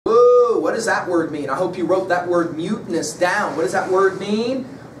What does that word mean? I hope you wrote that word mutinous down. What does that word mean?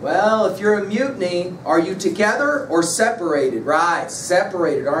 Well, if you're a mutiny, are you together or separated? Right,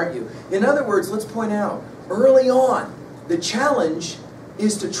 separated, aren't you? In other words, let's point out, early on, the challenge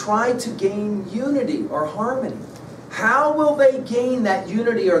is to try to gain unity or harmony. How will they gain that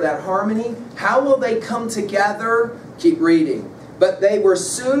unity or that harmony? How will they come together? Keep reading. But they were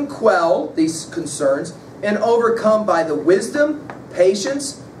soon quelled, these concerns, and overcome by the wisdom,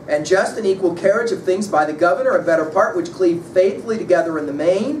 patience, and just and equal carriage of things by the governor, a better part, which cleaved faithfully together in the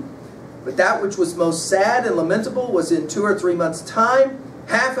main. But that which was most sad and lamentable was in 2 or 3 months' time,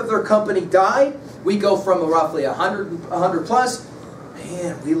 half of their company died. We go from roughly 100 plus.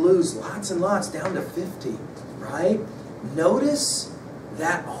 Man, we lose lots and lots down to 50, right? Notice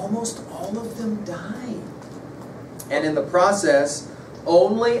that almost all of them died. And in the process,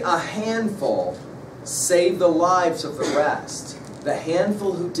 only a handful saved the lives of the rest. The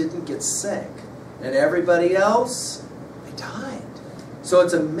handful who didn't get sick. And everybody else, they died. So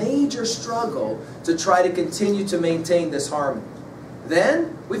it's a major struggle to try to continue to maintain this harmony.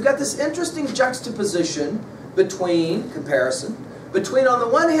 Then, we've got this interesting juxtaposition comparison, between on the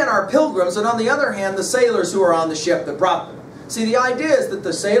one hand our pilgrims and on the other hand the sailors who are on the ship that brought them. See, the idea is that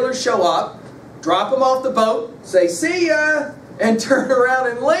the sailors show up, drop them off the boat, say, "See ya," and turn around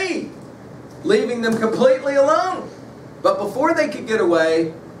and leave, leaving them completely alone. But before they could get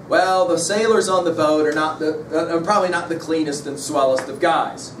away, well, the sailors on the boat are probably not the cleanest and swellest of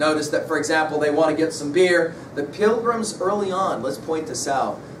guys. Notice that, for example, they want to get some beer. The pilgrims early on, let's point this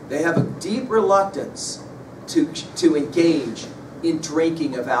out, they have a deep reluctance to engage in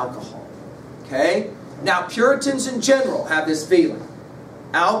drinking of alcohol. Okay? Now, Puritans in general have this feeling.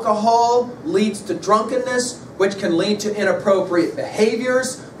 Alcohol leads to drunkenness, which can lead to inappropriate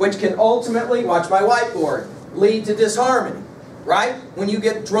behaviors, which can ultimately, watch my whiteboard, lead to disharmony. Right? When you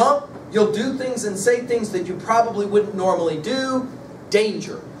get drunk, you'll do things and say things that you probably wouldn't normally do.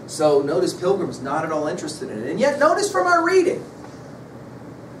 Danger. So notice Pilgrim's not at all interested in it. And yet notice from our reading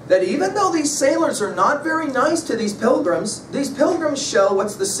that even though these sailors are not very nice to these pilgrims show,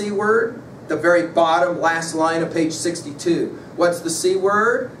 what's the C word? The very bottom last line of page 62. What's the C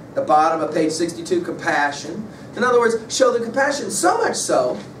word? The bottom of page 62, compassion. In other words, show the compassion, so much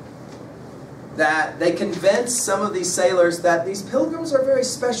so that they convince some of these sailors that these pilgrims are very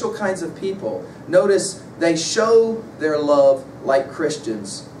special kinds of people. Notice they show their love like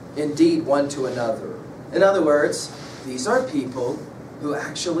Christians, indeed one to another. In other words, these are people who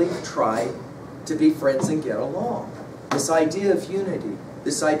actually try to be friends and get along. This idea of unity,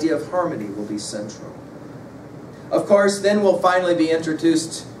 this idea of harmony will be central. Of course, then we'll finally be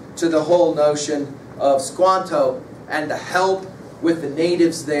introduced to the whole notion of Squanto and the help with the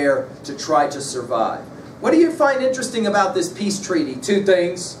natives there to try to survive. What do you find interesting about this peace treaty? Two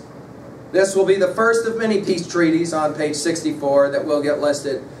things. This will be the first of many peace treaties on page 64 that will get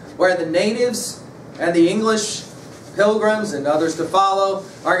listed, where the natives and the English pilgrims and others to follow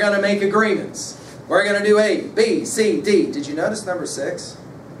are going to make agreements. We're going to do A, B, C, D. Did you notice number 6?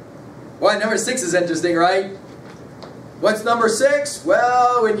 Well, number 6 is interesting, right? What's number 6?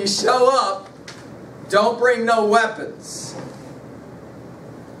 Well, when you show up, don't bring no weapons.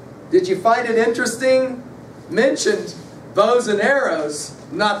 Did you find it interesting? Mentioned bows and arrows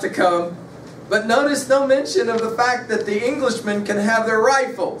not to come, but notice no mention of the fact that the Englishmen can have their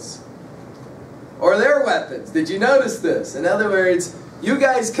rifles or their weapons. Did you notice this? In other words, you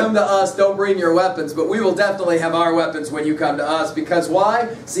guys come to us, don't bring your weapons, but we will definitely have our weapons when you come to us. Because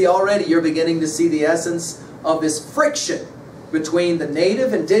why? See, already you're beginning to see the essence of this friction between the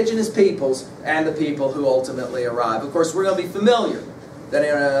native indigenous peoples and the people who ultimately arrive. Of course, we're going to be familiar that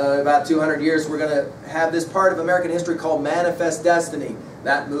in about 200 years we're going to have this part of American history called Manifest Destiny.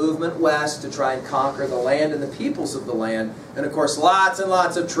 That movement west to try and conquer the land and the peoples of the land. And of course lots and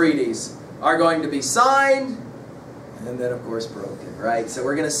lots of treaties are going to be signed and then of course broken, right? So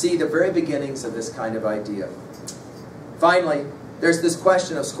we're going to see the very beginnings of this kind of idea. Finally, there's this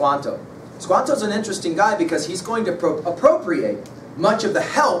question of Squanto. Squanto's an interesting guy because he's going to appropriate much of the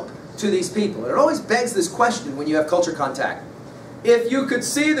help to these people. And it always begs this question when you have culture contact. If you could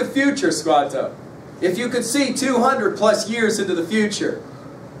see the future, Squanto, if you could see 200 plus years into the future,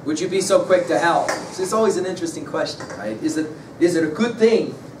 would you be so quick to help? So it's always an interesting question, right? Is it a good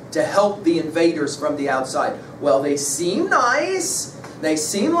thing to help the invaders from the outside? Well, they seem nice. They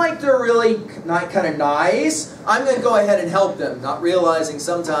seem like they're really kind of nice. I'm going to go ahead and help them, not realizing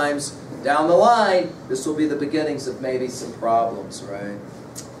sometimes down the line, this will be the beginnings of maybe some problems, right?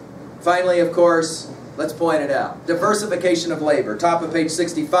 Finally, of course, let's point it out. Diversification of labor. Top of page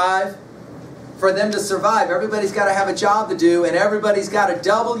 65. for them to survive. Everybody's got to have a job to do, and everybody's got a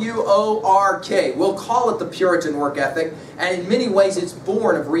W-O-R-K. We'll call it the Puritan work ethic, and in many ways it's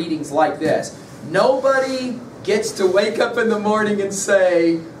born of readings like this. Nobody gets to wake up in the morning and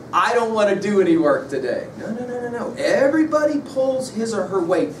say, I don't want to do any work today. No, no, no, no, no. Everybody pulls his or her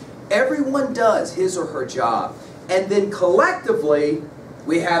weight. Everyone does his or her job. And then collectively,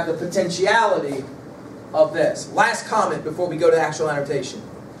 we have the potentiality of this. Last comment before we go to actual annotation.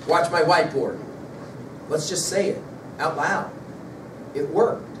 Watch my whiteboard. Let's just say it out loud. It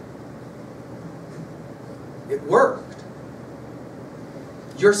worked. It worked.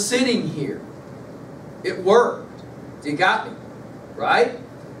 You're sitting here. It worked. You got me, right?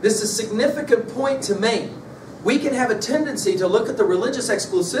 This is a significant point to make. We can have a tendency to look at the religious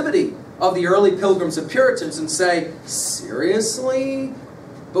exclusivity of the early Pilgrims and Puritans and say, seriously?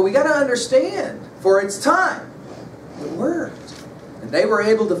 But we got to understand, for its time, it worked. And they were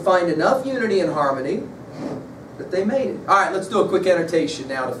able to find enough unity and harmony that they made it. All right, let's do a quick annotation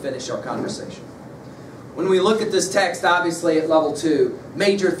now to finish our conversation. When we look at this text, obviously at level 2,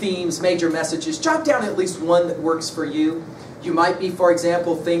 major themes, major messages, jot down at least one that works for you. You might be, for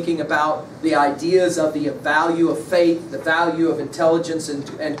example, thinking about the ideas of the value of faith, the value of intelligence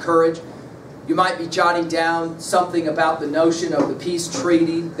and courage. You might be jotting down something about the notion of the peace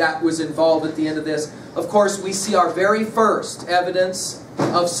treaty that was involved at the end of this. Of course, we see our very first evidence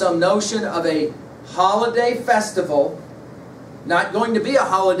of some notion of a holiday festival. Not going to be a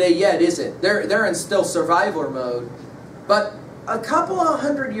holiday yet, is it? They're in still survivor mode. But a couple of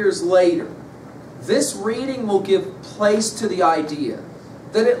hundred years later, this reading will give place to the idea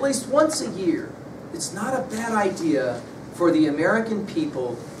that at least once a year, it's not a bad idea for the American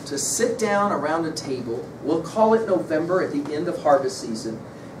people to sit down around a table, we'll call it November at the end of harvest season,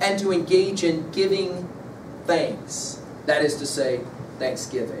 and to engage in giving thanks. That is to say,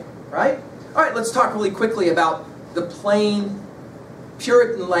 Thanksgiving, right? All right, let's talk really quickly about the plain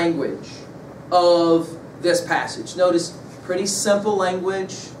Puritan language of this passage. Notice, pretty simple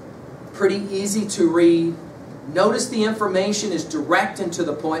language, pretty easy to read. Notice the information is direct and to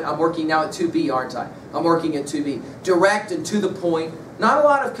the point. I'm working now at 2B, aren't I? I'm working at 2B. Direct and to the point. Not a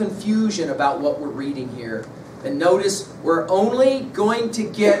lot of confusion about what we're reading here. And notice, we're only going to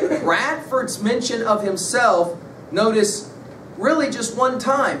get Bradford's mention of himself, notice, really just one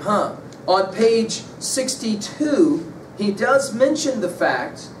time, huh? On page 62, he does mention the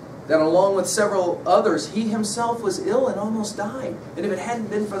fact that along with several others, he himself was ill and almost died. And if it hadn't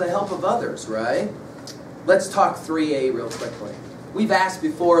been for the help of others, right? Let's talk 3A real quickly. We've asked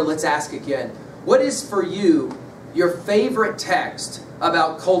before, let's ask again. What is for you your favorite text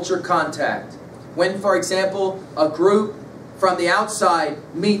about culture contact? When, for example, a group from the outside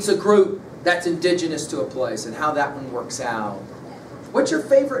meets a group that's indigenous to a place and how that one works out. What's your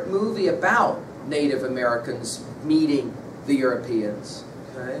favorite movie about Native Americans meeting the Europeans?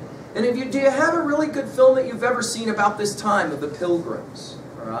 Okay. And do you have a really good film that you've ever seen about this time of the Pilgrims?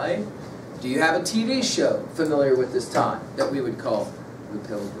 All right. Do you have a TV show familiar with this time that we would call The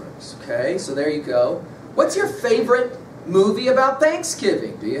Pilgrims? Okay, so there you go. What's your favorite movie about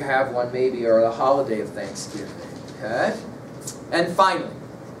Thanksgiving? Do you have one maybe, or the holiday of Thanksgiving? Okay. And finally,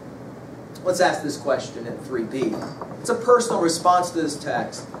 let's ask this question at 3B. It's a personal response to this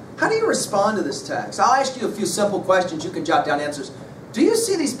text. How do you respond to this text? I'll ask you a few simple questions. You can jot down answers. Do you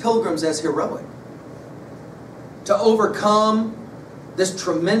see these pilgrims as heroic? To overcome this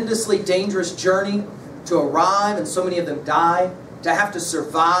tremendously dangerous journey, to arrive, and so many of them die, to have to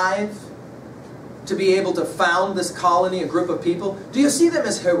survive, to be able to found this colony, a group of people? Do you see them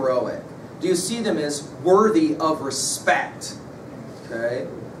as heroic? Do you see them as worthy of respect? Okay?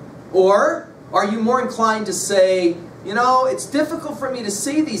 Or are you more inclined to say, you know, it's difficult for me to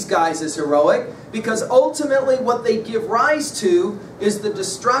see these guys as heroic because ultimately what they give rise to is the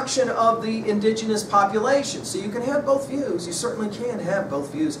destruction of the indigenous population. So you can have both views. You certainly can have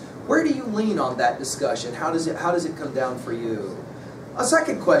both views. Where do you lean on that discussion? How does it come down for you? A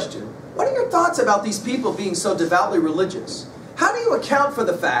second question. What are your thoughts about these people being so devoutly religious? How do you account for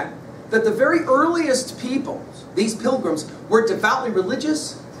the fact that the very earliest people, these pilgrims, were devoutly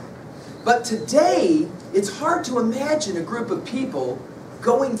religious? But today, it's hard to imagine a group of people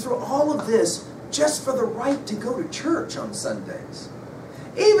going through all of this just for the right to go to church on Sundays.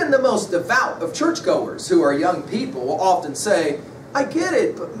 Even the most devout of churchgoers who are young people will often say, I get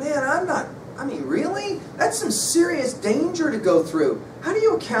it, but man, I mean, really? That's some serious danger to go through. How do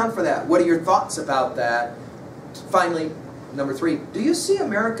you account for that? What are your thoughts about that? Finally, number 3, do you see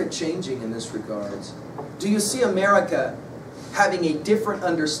America changing in this regards? Do you see America having a different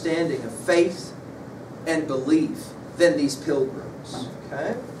understanding of faith and belief than these pilgrims?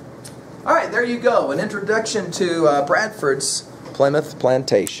 Okay? All right, there you go. An introduction to Bradford's Plymouth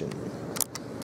Plantation.